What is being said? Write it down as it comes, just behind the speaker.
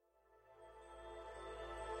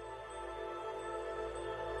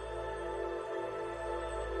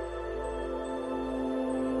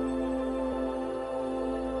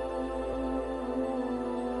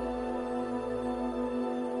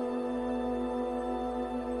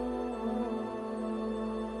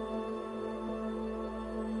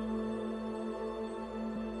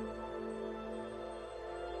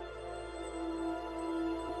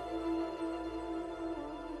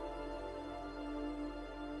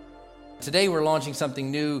Today we're launching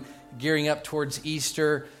something new, gearing up towards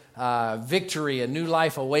Easter, Victory, a new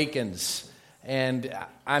life awakens. And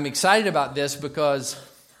I'm excited about this because,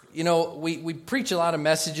 you know, we preach a lot of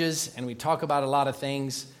messages and we talk about a lot of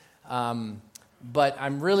things, but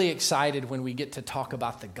I'm really excited when we get to talk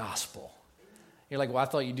about the gospel. You're like, well, I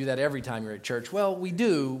thought you do that every time you're at church. Well, we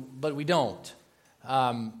do, but we don't.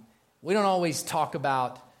 We don't always talk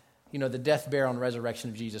about, you know, the death, burial, and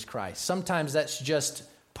resurrection of Jesus Christ. Sometimes that's just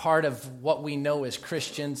part of what we know as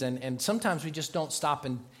Christians, and sometimes we just don't stop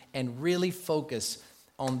and really focus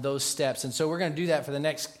on those steps. And so we're going to do that for the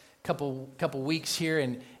next couple weeks here,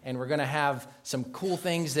 and we're going to have some cool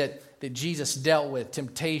things that Jesus dealt with,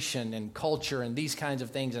 temptation and culture and these kinds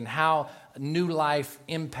of things, and how new life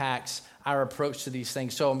impacts our approach to these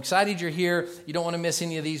things. So I'm excited you're here. You don't want to miss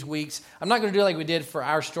any of these weeks. I'm not going to do like we did for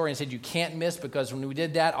our story and said you can't miss, because when we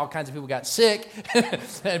did that, all kinds of people got sick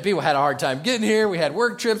and people had a hard time getting here. We had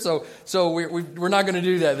work trips, so we're not going to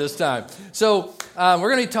do that this time. So we're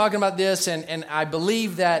going to be talking about this, and I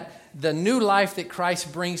believe that the new life that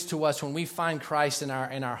Christ brings to us when we find Christ in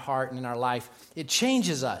our heart and in our life, it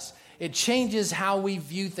changes us. It changes how we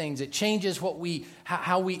view things. It changes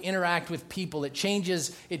how we interact with people. It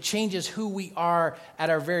changes who we are at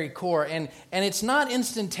our very core. And it's not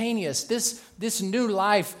instantaneous. This new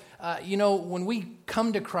life, when we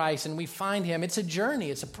come to Christ and we find Him, it's a journey.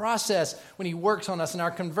 It's a process when He works on us. And our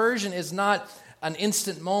conversion is not an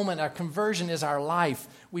instant moment. Our conversion is our life.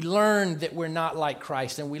 We learn that we're not like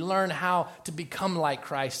Christ, and we learn how to become like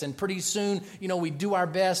Christ. And pretty soon, we do our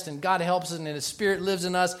best, and God helps us, and His Spirit lives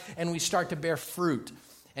in us, and we start to bear fruit.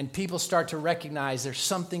 And people start to recognize there's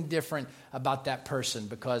something different about that person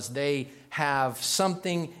because they have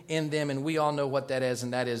something in them, and we all know what that is,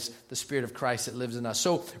 and that is the Spirit of Christ that lives in us.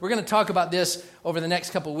 So we're going to talk about this over the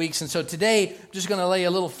next couple of weeks. And so today, I'm just going to lay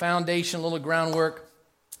a little foundation, a little groundwork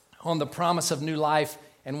on the promise of new life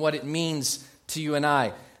and what it means to you and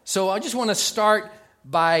I. So I just want to start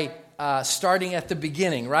by starting at the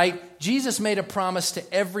beginning, right? Jesus made a promise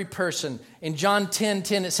to every person. In John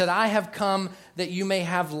 10:10, it said, I have come that you may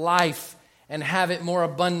have life and have it more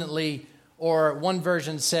abundantly. Or one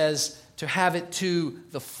version says, to have it to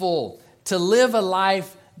the full. To live a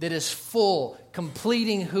life that is full,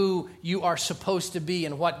 completing who you are supposed to be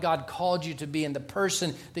and what God called you to be and the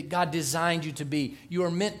person that God designed you to be. You are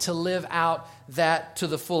meant to live out that to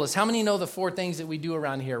the fullest. How many know the 4 things that we do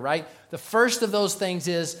around here, right? The first of those things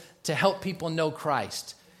is to help people know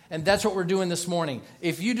Christ. And that's what we're doing this morning.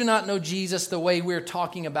 If you do not know Jesus the way we're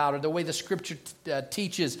talking about or the way the Scripture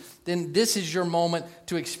teaches, then this is your moment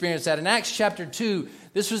to experience that. In Acts chapter 2,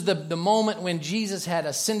 this was the moment when Jesus had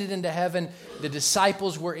ascended into heaven. The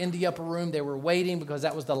disciples were in the upper room. They were waiting because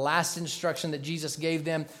that was the last instruction that Jesus gave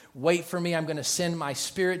them. Wait for me. I'm going to send my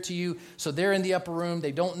Spirit to you. So they're in the upper room.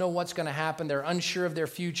 They don't know what's going to happen. They're unsure of their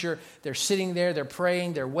future. They're sitting there. They're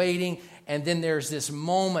praying. They're waiting. And then there's this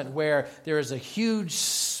moment where there is a huge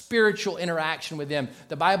spiritual interaction with them.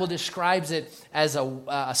 The Bible describes it as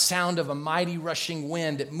a sound of a mighty rushing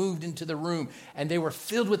wind that moved into the room, and they were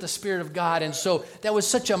filled with the Spirit of God. And so that was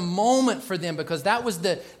such a moment for them, because that was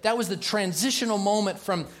the transitional moment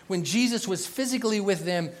from when Jesus was physically with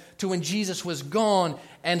them to when Jesus was gone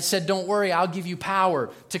and said, don't worry, I'll give you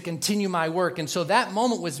power to continue my work. And so that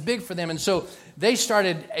moment was big for them. And so they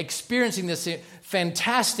started experiencing this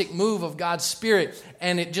fantastic move of God's Spirit,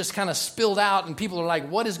 and it just kind of spilled out, and people are like,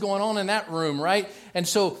 what is going on in that room, right? And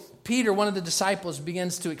so Peter, one of the disciples,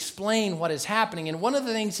 begins to explain what is happening. And one of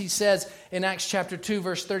the things he says in Acts chapter 2,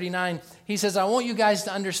 verse 39, he says, I want you guys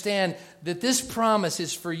to understand that this promise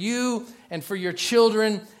is for you and for your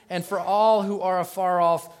children and for all who are afar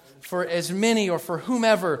off, for as many or for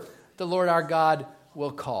whomever the Lord our God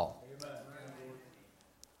will call. Amen.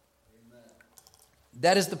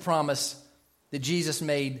 That is the promise that Jesus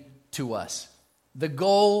made to us. The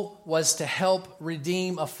goal was to help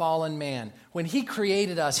redeem a fallen man. When He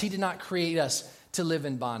created us, He did not create us to live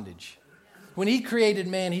in bondage. When He created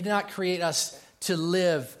man, He did not create us to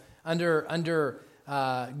live under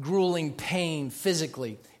grueling pain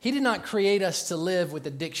physically. He did not create us to live with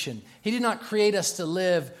addiction. He did not create us to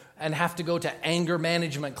live and have to go to anger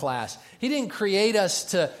management class. He didn't create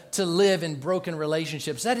us to live in broken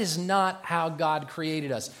relationships. That is not how God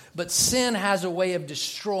created us. But sin has a way of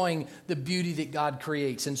destroying the beauty that God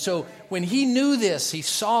creates. And so when He knew this, He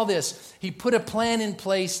saw this, He put a plan in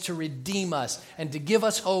place to redeem us and to give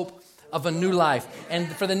us hope of a new life. And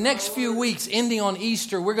for the next few weeks, ending on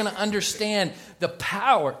Easter, we're going to understand the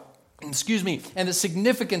power and the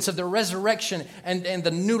significance of the resurrection and the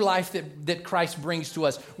new life that Christ brings to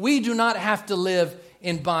us. We do not have to live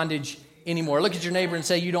in bondage anymore. Look at your neighbor and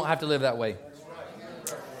say, you don't have to live that way.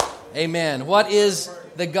 Amen. What is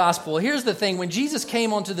the gospel? Here's the thing. When Jesus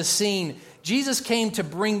came onto the scene, Jesus came to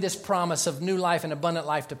bring this promise of new life and abundant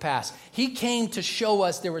life to pass. He came to show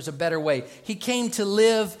us there was a better way. He came to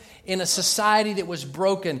live in a society that was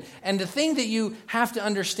broken. And the thing that you have to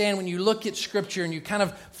understand when you look at Scripture and you kind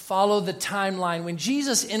of follow the timeline, when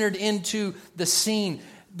Jesus entered into the scene,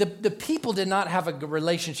 the people did not have a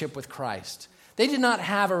relationship with Christ. They did not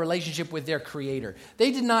have a relationship with their Creator.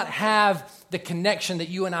 They did not have the connection that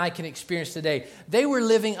you and I can experience today. They were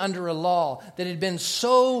living under a law that had been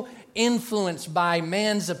so influenced by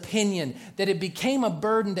man's opinion that it became a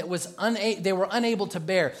burden that they were unable to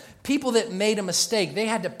bear. People that made a mistake, they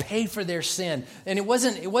had to pay for their sin. And it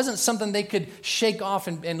wasn't something they could shake off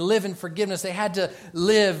and live in forgiveness. They had to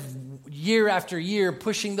live year after year,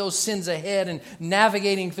 pushing those sins ahead and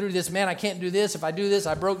navigating through this. Man, I can't do this. If I do this,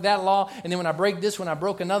 I broke that law. And then when I break this one, I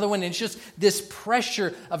broke another one. And it's just this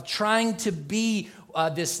pressure of trying to be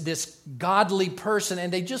this godly person,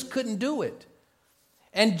 and they just couldn't do it.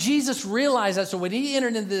 And Jesus realized that. So when he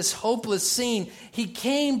entered into this hopeless scene, he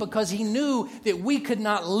came because he knew that we could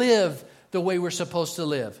not live the way we're supposed to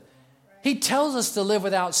live. He tells us to live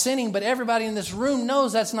without sinning, but everybody in this room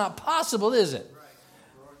knows that's not possible, is it?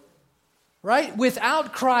 Right?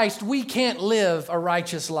 Without Christ, we can't live a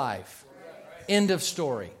righteous life. End of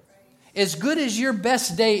story. As good as your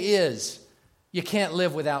best day is, you can't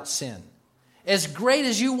live without sin. As great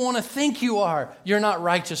as you want to think you are, you're not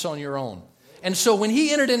righteous on your own. And so when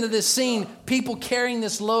he entered into this scene, people carrying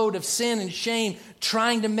this load of sin and shame,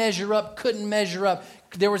 trying to measure up, couldn't measure up.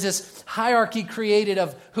 There was this hierarchy created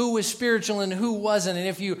of who was spiritual and who wasn't. And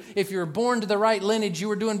if you were born to the right lineage, you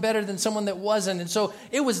were doing better than someone that wasn't. And so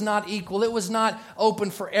it was not equal. It was not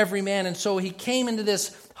open for every man. And so he came into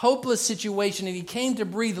this hopeless situation, and he came to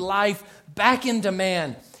breathe life back into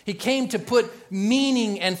man. He came to put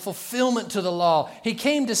meaning and fulfillment to the law. He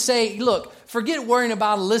came to say, look, forget worrying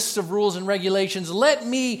about lists of rules and regulations. Let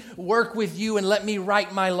me work with you and let me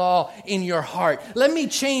write my law in your heart. Let me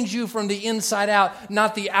change you from the inside out,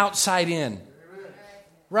 not the outside in.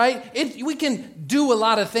 Right? We can do a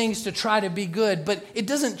lot of things to try to be good, but it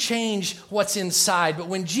doesn't change what's inside. But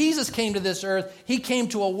when Jesus came to this earth, he came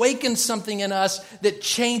to awaken something in us that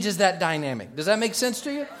changes that dynamic. Does that make sense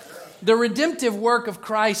to you? The redemptive work of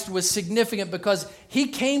Christ was significant because he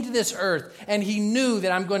came to this earth and he knew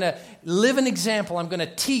that I'm going to live an example, I'm going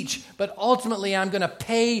to teach, but ultimately I'm going to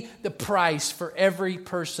pay the price for every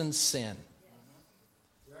person's sin.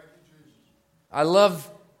 I love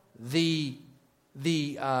the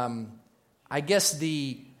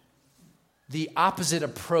opposite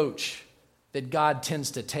approach that God tends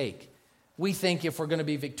to take. We think if we're going to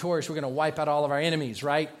be victorious, we're going to wipe out all of our enemies,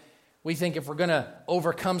 right? We think if we're going to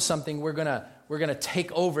overcome something, we're going to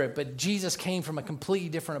take over it. But Jesus came from a completely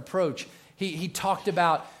different approach. He talked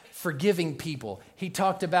about forgiving people. He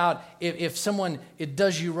talked about if someone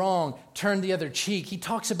does you wrong, turn the other cheek. He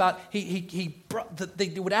talks about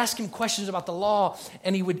they would ask him questions about the law,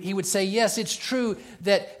 and he would say, yes, it's true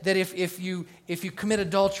that if you commit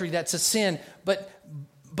adultery, that's a sin.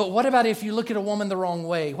 But what about if you look at a woman the wrong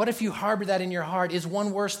way? What if you harbor that in your heart? Is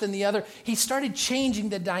one worse than the other? He started changing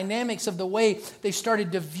the dynamics of the way they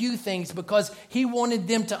started to view things because he wanted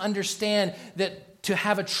them to understand that to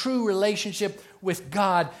have a true relationship with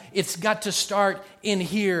God, it's got to start in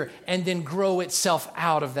here and then grow itself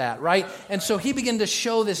out of that, right? And so he began to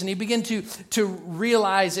show this, and he began to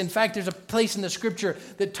realize, in fact, there's a place in the scripture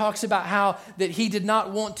that talks about how that he did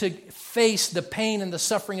not want to face the pain and the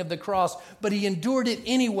suffering of the cross, but he endured it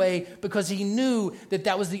anyway because he knew that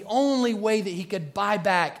that was the only way that he could buy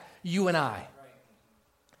back you and I.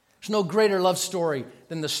 There's no greater love story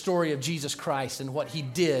than the story of Jesus Christ and what he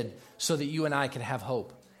did so that you and I can have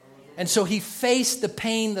hope. And so he faced the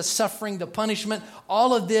pain, the suffering, the punishment,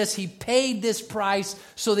 all of this. He paid this price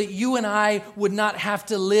so that you and I would not have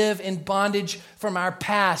to live in bondage from our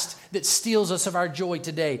past that steals us of our joy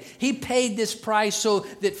today. He paid this price so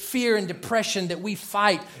that fear and depression that we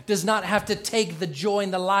fight does not have to take the joy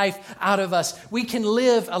and the life out of us. We can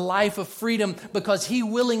live a life of freedom because he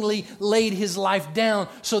willingly laid his life down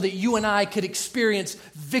so that you and I could experience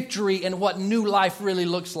victory and what new life really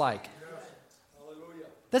looks like.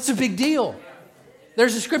 That's a big deal.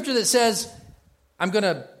 There's a scripture that says, I'm going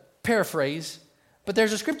to paraphrase, but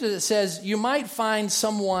there's a scripture that says you might find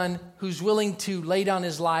someone who's willing to lay down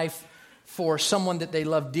his life for someone that they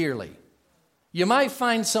love dearly. You might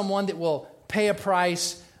find someone that will pay a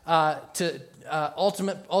price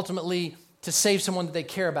ultimately to save someone that they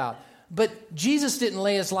care about. But Jesus didn't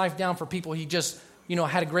lay his life down for people he just,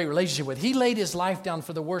 had a great relationship with. He laid his life down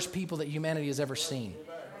for the worst people that humanity has ever seen.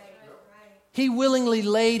 He willingly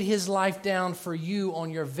laid his life down for you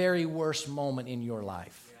on your very worst moment in your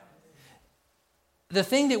life. The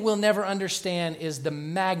thing that we'll never understand is the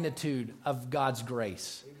magnitude of God's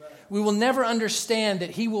grace. We will never understand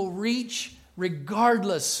that he will reach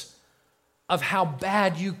regardless of how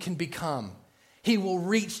bad you can become. He will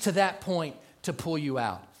reach to that point to pull you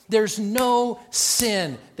out. There's no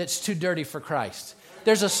sin that's too dirty for Christ.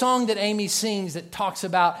 There's a song that Amy sings that talks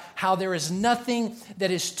about how there is nothing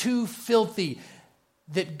that is too filthy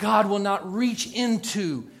that God will not reach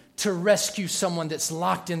into to rescue someone that's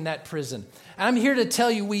locked in that prison. And I'm here to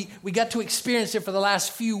tell you, we got to experience it for the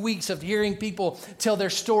last few weeks of hearing people tell their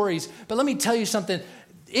stories. But let me tell you something.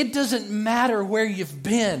 It doesn't matter where you've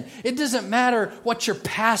been. It doesn't matter what your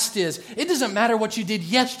past is. It doesn't matter what you did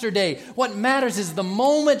yesterday. What matters is the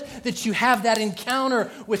moment that you have that encounter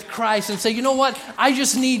with Christ and say, you know what? I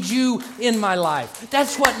just need you in my life.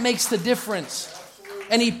 That's what makes the difference.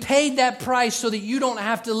 And he paid that price so that you don't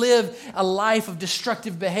have to live a life of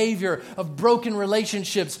destructive behavior, of broken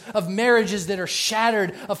relationships, of marriages that are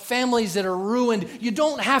shattered, of families that are ruined. You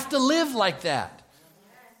don't have to live like that.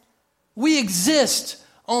 We exist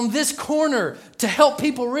on this corner to help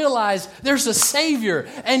people realize there's a Savior,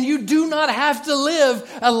 and you do not have to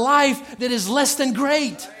live a life that is less than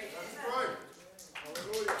great.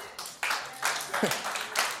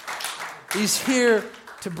 He's here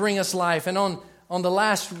to bring us life. And on the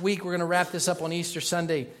last week, we're going to wrap this up on Easter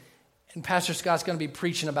Sunday, and Pastor Scott's going to be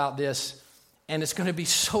preaching about this, and it's going to be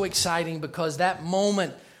so exciting because that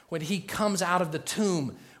moment when he comes out of the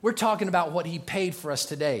tomb, we're talking about what he paid for us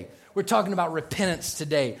today. We're talking about repentance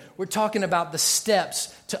today. We're talking about the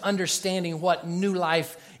steps to understanding what new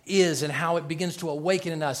life is and how it begins to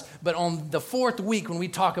awaken in us. But on the fourth week, when we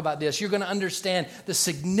talk about this, you're going to understand the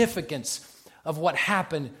significance of what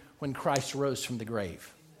happened when Christ rose from the grave.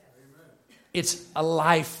 It's a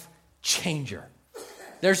life changer.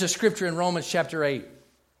 There's a scripture in Romans chapter 8,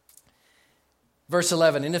 verse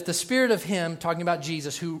 11. And if the spirit of him, talking about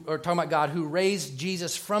Jesus, talking about God, who raised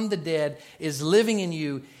Jesus from the dead is living in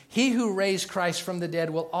you, he who raised Christ from the dead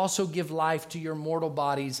will also give life to your mortal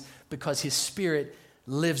bodies because his spirit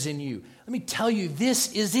lives in you. Let me tell you,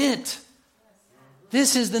 this is it.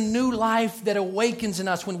 This is the new life that awakens in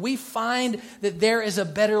us when we find that there is a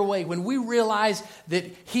better way, when we realize that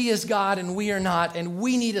he is God and we are not, and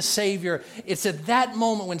we need a Savior. It's at that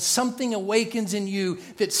moment when something awakens in you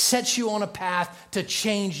that sets you on a path to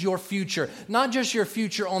change your future. Not just your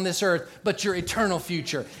future on this earth, but your eternal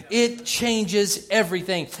future. It changes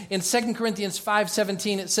everything. In 2 Corinthians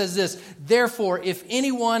 5:17, it says this, therefore, if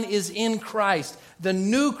anyone is in Christ, the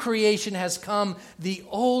new creation has come. The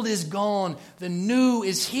old is gone. The new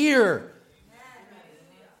is here.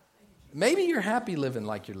 Maybe you're happy living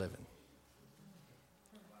like you're living.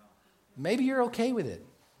 Maybe you're okay with it.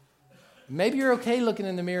 Maybe you're okay looking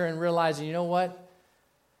in the mirror and realizing, you know what?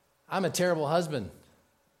 I'm a terrible husband.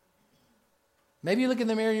 Maybe you look in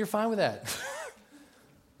the mirror and you're fine with that.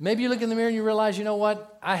 Maybe you look in the mirror and you realize, you know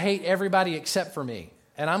what? I hate everybody except for me.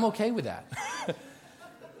 And I'm okay with that.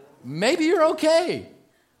 Maybe you're okay.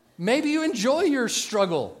 Maybe you enjoy your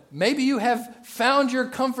struggle. Maybe you have found your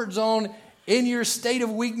comfort zone in your state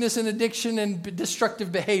of weakness and addiction and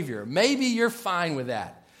destructive behavior. Maybe you're fine with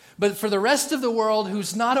that. But for the rest of the world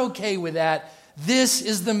who's not okay with that, this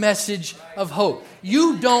is the message of hope.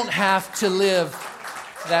 You don't have to live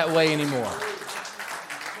that way anymore.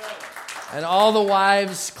 And all the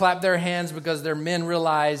wives clap their hands because their men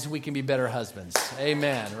realize we can be better husbands.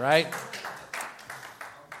 Amen, right?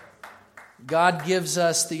 God gives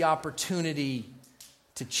us the opportunity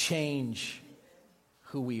to change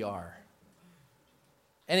who we are.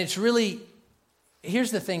 And it's really,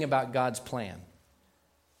 here's the thing about God's plan.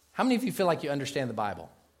 How many of you feel like you understand the Bible?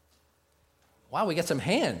 Wow, we got some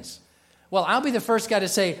hands. Well, I'll be the first guy to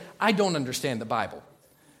say, I don't understand the Bible.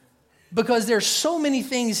 Because there's so many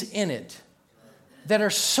things in it that are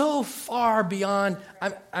so far beyond.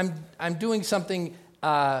 I'm doing something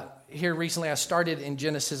here recently. I started in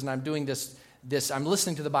Genesis, and I'm doing this. I'm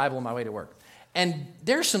listening to the Bible on my way to work. And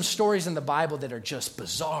there's some stories in the Bible that are just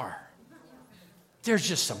bizarre. There's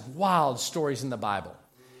just some wild stories in the Bible.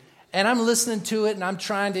 And I'm listening to it, and I'm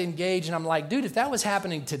trying to engage, and I'm like, dude, if that was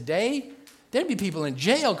happening today, there'd be people in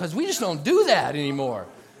jail because we just don't do that anymore.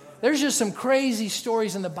 There's just some crazy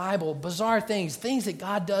stories in the Bible, bizarre things that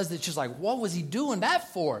God does that's just like, what was he doing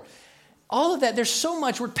that for? All of that, there's so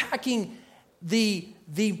much. We're packing the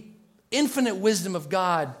infinite wisdom of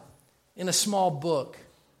God in a small book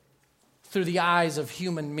through the eyes of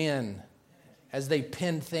human men as they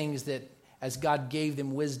penned things that, as God gave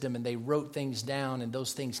them wisdom, and they wrote things down, and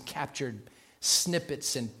those things captured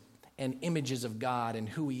snippets and and images of God and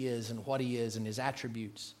who he is and what he is and his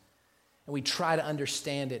attributes. And we try to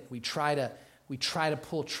understand it. We try to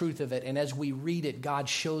pull truth of it. And as we read it, God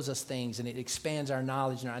shows us things and it expands our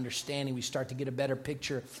knowledge and our understanding. We start to get a better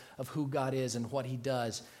picture of who God is and what he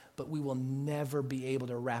does. But we will never be able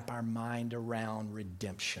to wrap our mind around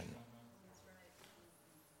redemption.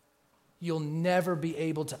 You'll never be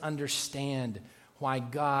able to understand why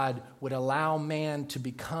God would allow man to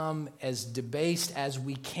become as debased as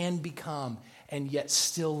we can become and yet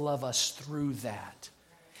still love us through that.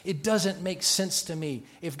 It doesn't make sense to me.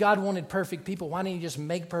 If God wanted perfect people, why didn't he just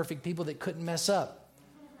make perfect people that couldn't mess up?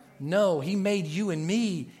 No, he made you and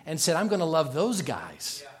me and said, I'm going to love those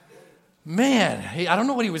guys. Man, I don't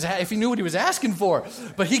know if he knew what he was asking for,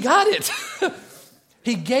 but he got it.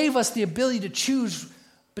 He gave us the ability to choose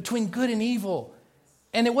between good and evil.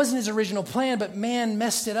 And it wasn't his original plan, but man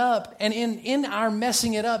messed it up. And in our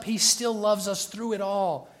messing it up, he still loves us through it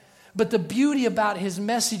all. But the beauty about his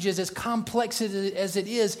message is, as complex as it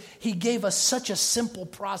is, he gave us such a simple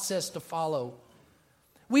process to follow.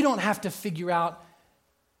 We don't have to figure out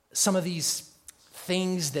some of these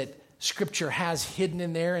things that Scripture has hidden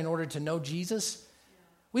in there in order to know Jesus.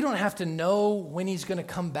 We don't have to know when he's going to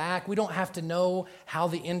come back. We don't have to know how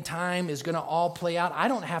the end time is going to all play out. I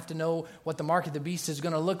don't have to know what the mark of the beast is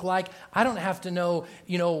going to look like. I don't have to know,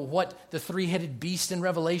 what the three-headed beast in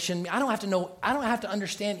Revelation. I don't have to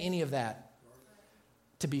understand any of that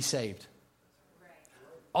to be saved.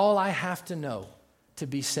 All I have to know to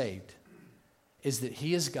be saved is that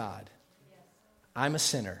he is God. I'm a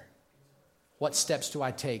sinner. What steps do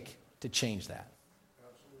I take to change that?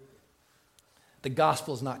 The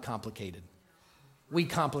gospel is not complicated. We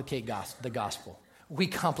complicate the gospel. We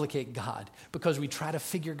complicate God because we try to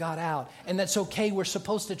figure God out. And that's okay. We're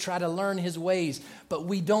supposed to try to learn his ways, but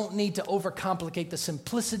we don't need to overcomplicate the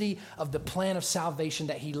simplicity of the plan of salvation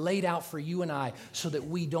that he laid out for you and I so that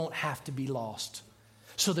we don't have to be lost,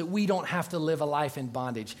 so that we don't have to live a life in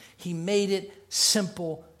bondage. He made it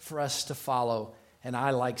simple for us to follow, and I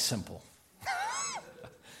like simple.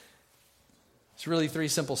 It's really 3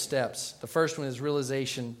 simple steps. The first one is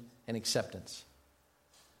realization and acceptance.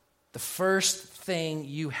 The first thing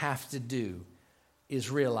you have to do is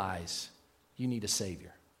realize you need a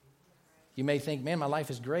Savior. You may think, man, my life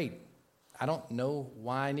is great. I don't know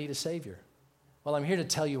why I need a Savior. Well, I'm here to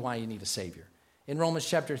tell you why you need a Savior. In Romans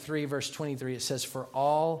chapter 3, verse 23, it says, for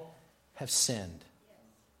all have sinned.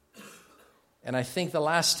 And I think the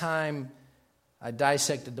last time I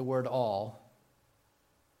dissected the word all,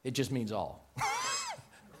 it just means all.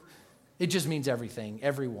 It just means everything,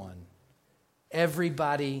 everyone.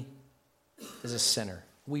 Everybody is a sinner.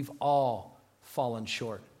 We've all fallen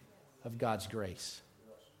short of God's grace.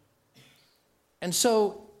 And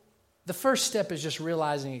so the first step is just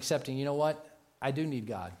realizing, accepting, you know what? I do need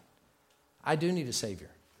God. I do need a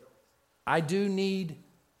Savior. I do need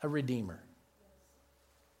a Redeemer.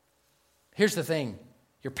 Here's the thing.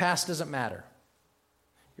 Your past doesn't matter.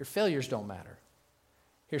 Your failures don't matter.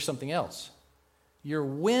 Here's something else. Your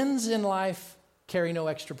wins in life carry no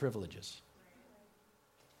extra privileges.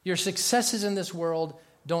 Your successes in this world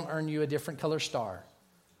don't earn you a different color star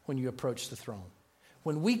when you approach the throne.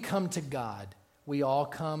 When we come to God, we all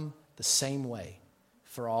come the same way.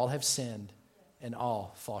 For all have sinned and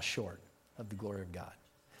all fall short of the glory of God.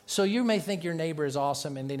 So you may think your neighbor is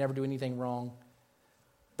awesome and they never do anything wrong.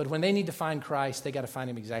 But when they need to find Christ, they got to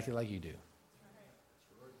find him exactly like you do.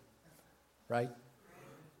 Right?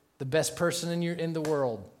 The best person in the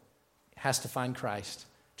world has to find Christ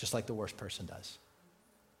just like the worst person does.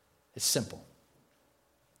 It's simple.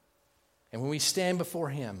 And when we stand before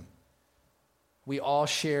him, we all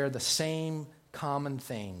share the same common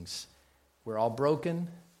things. We're all broken.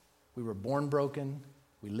 We were born broken.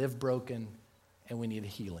 We live broken. And we need a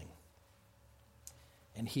healing.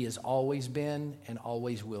 And he has always been and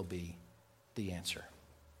always will be the answer.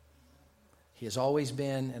 He has always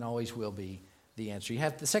been and always will be the answer.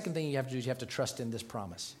 The second thing you have to do is you have to trust in this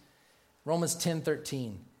promise. Romans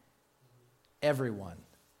 10:13. Everyone.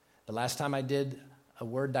 The last time I did a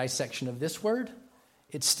word dissection of this word,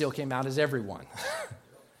 it still came out as everyone.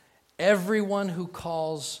 Everyone who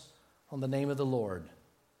calls on the name of the Lord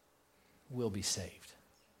will be saved.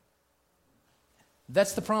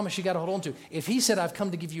 That's the promise you got to hold on to. If he said, I've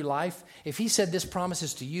come to give you life, if he said this promise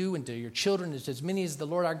is to you and to your children, it's as many as the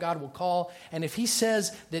Lord our God will call, and if he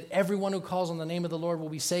says that everyone who calls on the name of the Lord will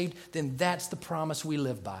be saved, then that's the promise we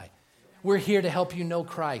live by. We're here to help you know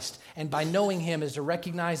Christ. And by knowing him is to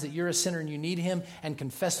recognize that you're a sinner and you need him and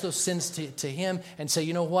confess those sins to him and say,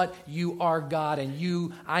 you know what? You are God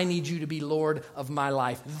and I need you to be Lord of my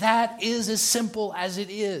life. That is as simple as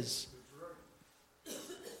it is.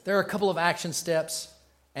 There are a couple of action steps,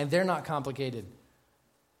 and they're not complicated.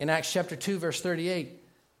 In Acts chapter 2, verse 38,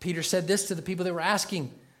 Peter said this to the people that were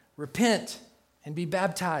asking, repent and be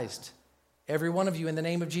baptized, every one of you, in the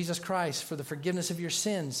name of Jesus Christ for the forgiveness of your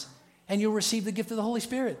sins, and you'll receive the gift of the Holy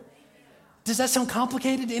Spirit. Does that sound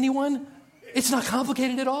complicated to anyone? It's not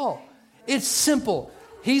complicated at all. It's simple.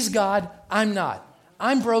 He's God, I'm not.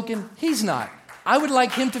 I'm broken, He's not. I would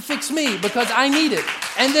like Him to fix me because I need it.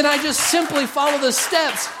 And then I just simply follow the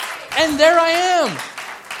steps, and there I am.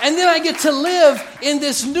 And then I get to live in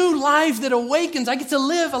this new life that awakens. I get to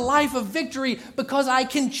live a life of victory because I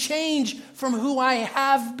can change from who I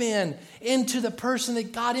have been into the person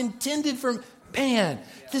that God intended for me. Man,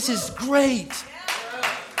 this is great.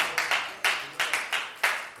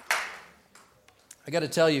 I got to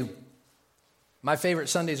tell you, my favorite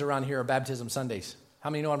Sundays around here are baptism Sundays. How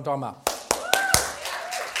many know what I'm talking about?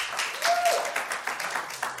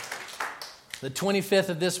 The 25th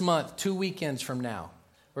of this month, 2 weekends from now,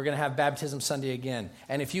 we're going to have Baptism Sunday again.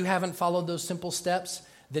 And if you haven't followed those simple steps,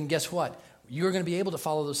 then guess what? You're going to be able to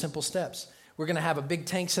follow those simple steps. We're going to have a big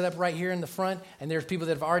tank set up right here in the front, and there's people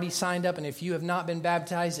that have already signed up. And if you have not been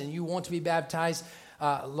baptized and you want to be baptized,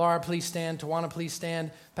 Laura, please stand. Tawana, please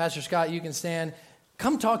stand. Pastor Scott, you can stand.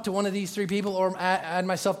 Come talk to one of these 3 people, or add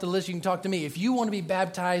myself to the list. You can talk to me. If you want to be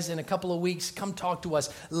baptized in a couple of weeks, come talk to us.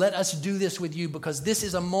 Let us do this with you, because this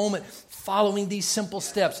is a moment following these simple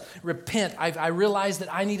steps. Repent. I realize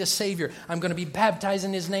that I need a Savior. I'm going to be baptized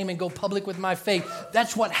in His name and go public with my faith.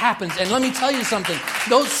 That's what happens. And let me tell you something.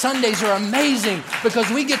 Those Sundays are amazing because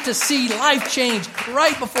we get to see life change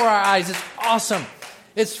right before our eyes. It's awesome.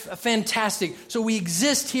 It's fantastic. So we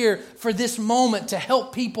exist here for this moment to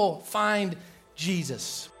help people find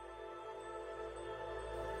Jesus.